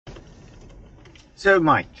So,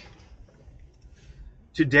 Mike,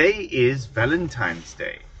 today is Valentine's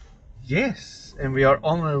Day. Yes, and we are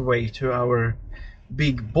on our way to our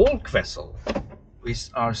big bulk vessel. We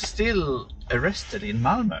are still arrested in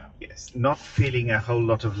Malmö. Yes, not feeling a whole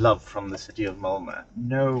lot of love from the city of Malmö.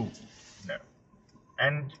 No.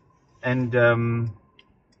 And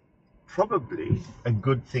probably a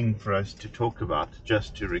good thing for us to talk about,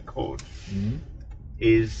 just to record,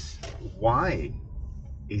 is why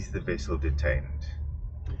is the vessel detained?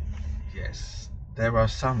 Yes, there were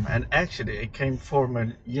some, and actually it came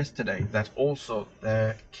forward yesterday that also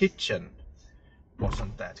the kitchen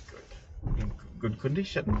wasn't that good, in good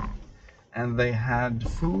condition, and they had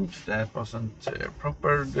food that wasn't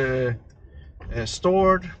proper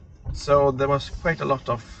stored, so there was quite a lot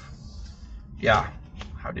of,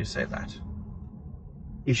 how do you say that?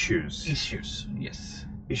 Issues. Yes.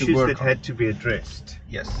 Issues that had to be addressed.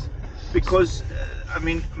 Yes. Because,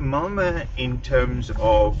 Malmö, in terms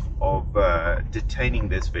of detaining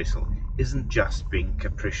this vessel, isn't just being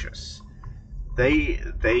capricious.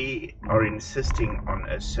 They are insisting on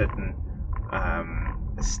a certain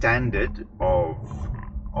standard of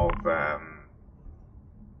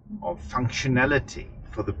functionality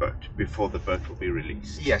for the boat before the boat will be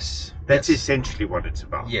released. Yes. That's essentially what it's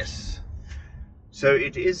about. Yes. So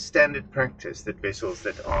it is standard practice that vessels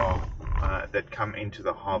that are that come into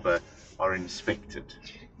the harbour are inspected.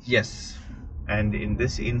 Yes. And in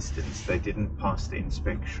this instance, they didn't pass the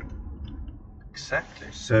inspection. Exactly.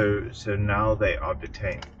 So now they are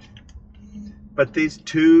detained. But there's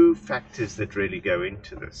two factors that really go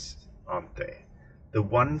into this, aren't there? The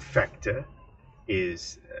one factor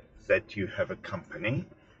is that you have a company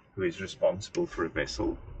who is responsible for a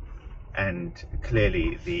vessel, and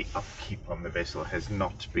clearly the upkeep on the vessel has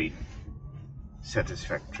not been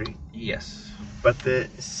satisfactory. Yes. But the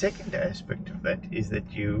second aspect of that is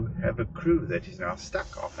that you have a crew that is now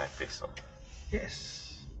stuck on that vessel.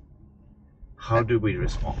 Yes. How do we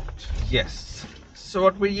respond? Yes. So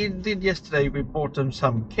what we did yesterday, we bought them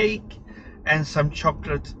some cake and some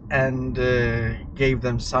chocolate and gave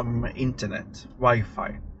them some internet,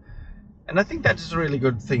 Wi-Fi. And I think that is a really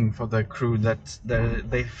good thing for the crew, that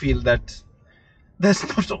they feel that that's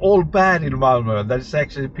not all bad in Malmö. There's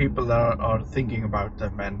actually people that are thinking about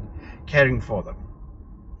them and caring for them.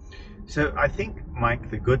 So I think,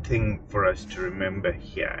 Mike, the good thing for us to remember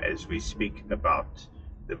here as we speak about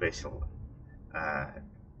the vessel that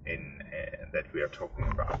we are talking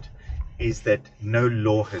about is that no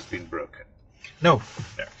law has been broken. No.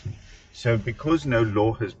 So because no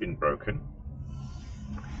law has been broken,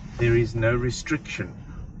 there is no restriction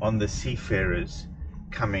on the seafarers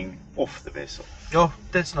coming off the vessel. No,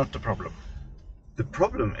 that's not the problem. The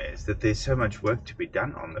problem is that there's so much work to be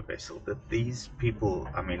done on the vessel that these people,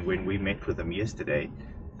 when we met with them yesterday,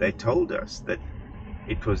 they told us that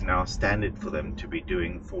it was now standard for them to be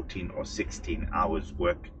doing 14 or 16 hours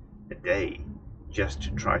work a day just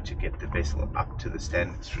to try to get the vessel up to the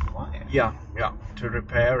standards required. Yeah, to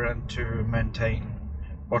repair and to maintain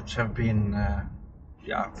what have been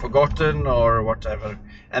forgotten or whatever.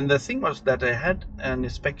 And the thing was that they had an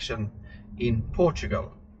inspection in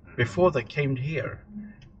Portugal before they came here,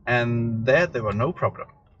 and there were no problem.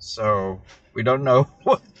 So we don't know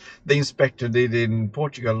what the inspector did in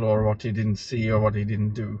Portugal, or what he didn't see, or what he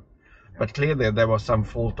didn't do. But clearly there was some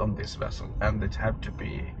fault on this vessel, and it had to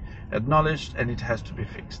be acknowledged and it has to be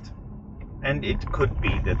fixed. And it could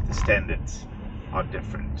be that the standards are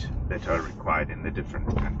different that are required in the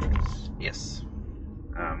different countries. Yes.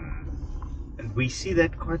 And we see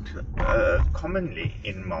that quite commonly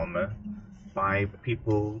in Malmö by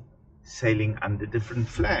people sailing under different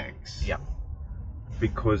flags. Yeah.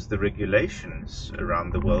 Because the regulations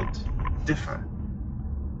around the world differ.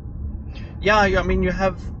 Yeah, you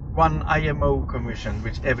have one IMO convention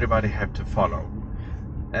which everybody have to follow.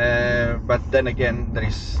 But then again, there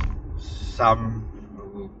is some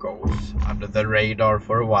who goes under the radar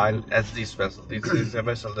for a while, as this vessel. This is a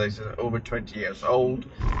vessel that is over 20 years old,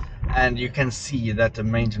 and you can see that the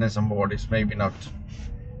maintenance on board is maybe not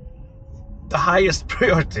the highest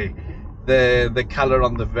priority. The color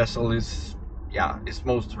on the vessel is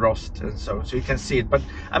most rust, and so you can see it. But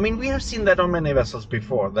we have seen that on many vessels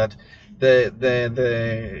before, that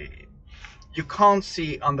the you can't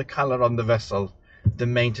see on the color on the vessel the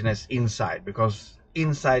maintenance inside, because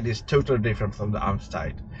inside is totally different from the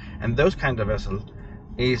outside, and those kind of vessels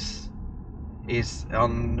is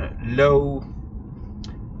on low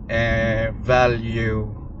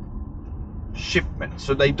value shipment,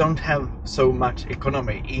 so they don't have so much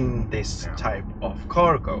economy in this type of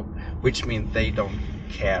cargo, which means they don't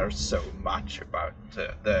care so much about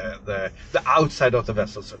the outside of the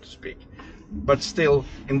vessel, so to speak. but still,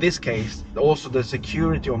 in this case, also the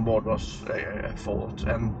security on board was a fault,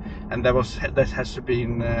 and that has to be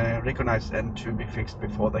recognized and to be fixed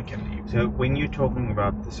before they can leave. So when you're talking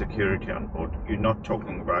about the security on board, you're not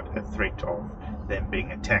talking about a threat of them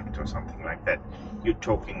being attacked or something like that. You're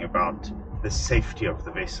talking about the safety of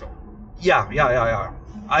the vessel. Yeah.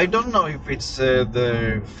 I don't know if it's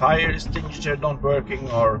the fire extinguisher not working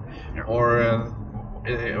or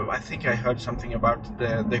I think I heard something about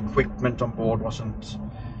the equipment on board wasn't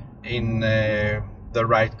in the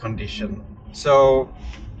right condition. So,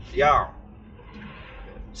 yeah.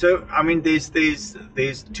 So, I mean, there's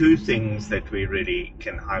two things that we really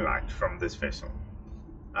can highlight from this vessel.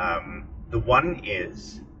 The one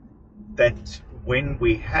is that when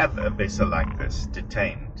we have a vessel like this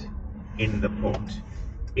detained in the port,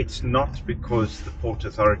 it's not because the port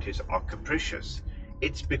authorities are capricious.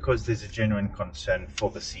 It's because there's a genuine concern for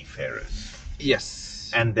the seafarers.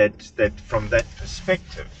 Yes. And that from that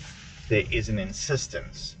perspective, there is an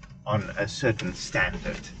insistence on a certain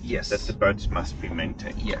standard. Yes. That the boats must be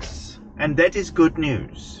maintained. Yes. And that is good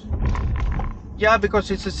news. Yeah, because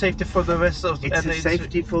it's a safety for the vessels. It's a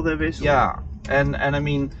safety for the vessel. Yeah, and I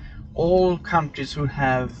mean, all countries who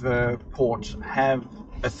have ports have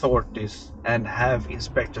authorities and have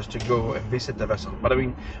inspectors to go and visit the vessel. But I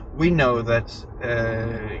mean, we know that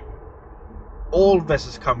all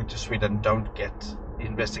vessels coming to Sweden don't get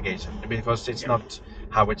investigation because it's not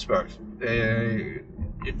how it works.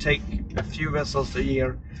 You take a few vessels a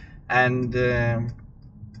year, and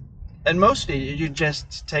mostly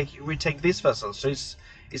we take this vessel. So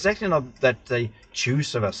it's actually not that they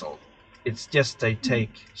choose a vessel. It's just they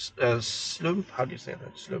take a slump. How do you say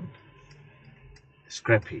that? Slump.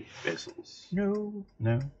 Scrappy vessels. No.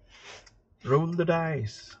 Roll the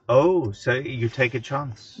dice. Oh, so you take a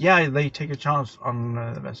chance. Yeah, they take a chance on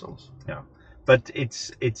the vessels. Yeah, but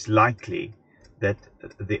it's likely that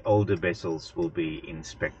the older vessels will be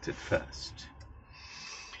inspected first.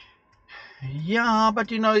 Yeah,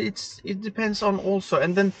 but it depends on also,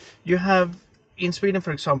 and then you have in Sweden,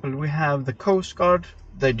 for example, we have the Coast Guard.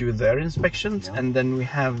 They do their inspections, and then we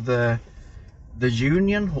have the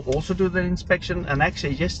union who also do their inspection. And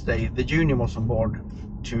actually, yesterday the union was on board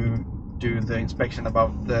to do the inspection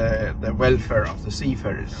about the welfare of the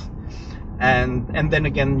seafarers. And then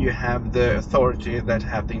again, you have the authority that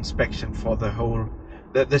have the inspection for the whole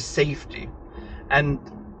the safety, and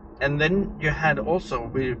then you had also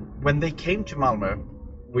when they came to Malmö,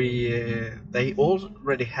 they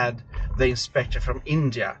already had the inspector from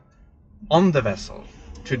India on the vessel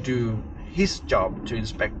to do his job to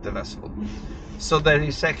inspect the vessel. So there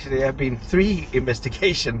is actually have been 3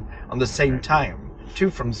 investigations on the same time,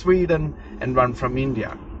 2 from Sweden and 1 from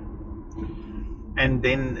India. And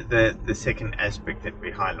then the second aspect that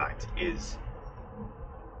we highlight is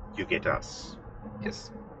you get us.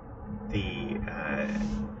 Yes. The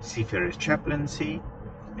Seafarers Chaplaincy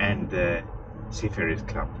and the Seafarers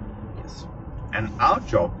Club. Yes. And our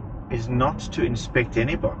job is not to inspect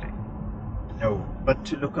anybody. No. But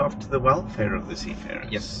to look after the welfare of the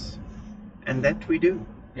seafarers. Yes. And that we do.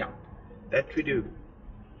 Yeah. That we do.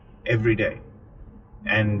 Every day.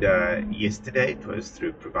 And yesterday it was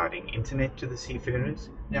through providing internet to the seafarers.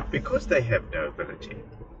 Yeah. Because they have no ability.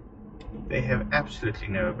 They have absolutely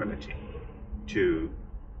no ability to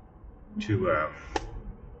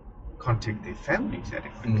contact their families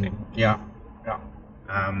adequately. Yeah.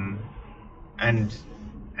 And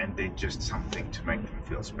they're just something to make them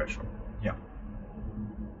feel special. Yeah.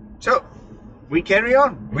 So, we carry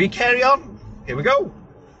on. We carry on. Here we go.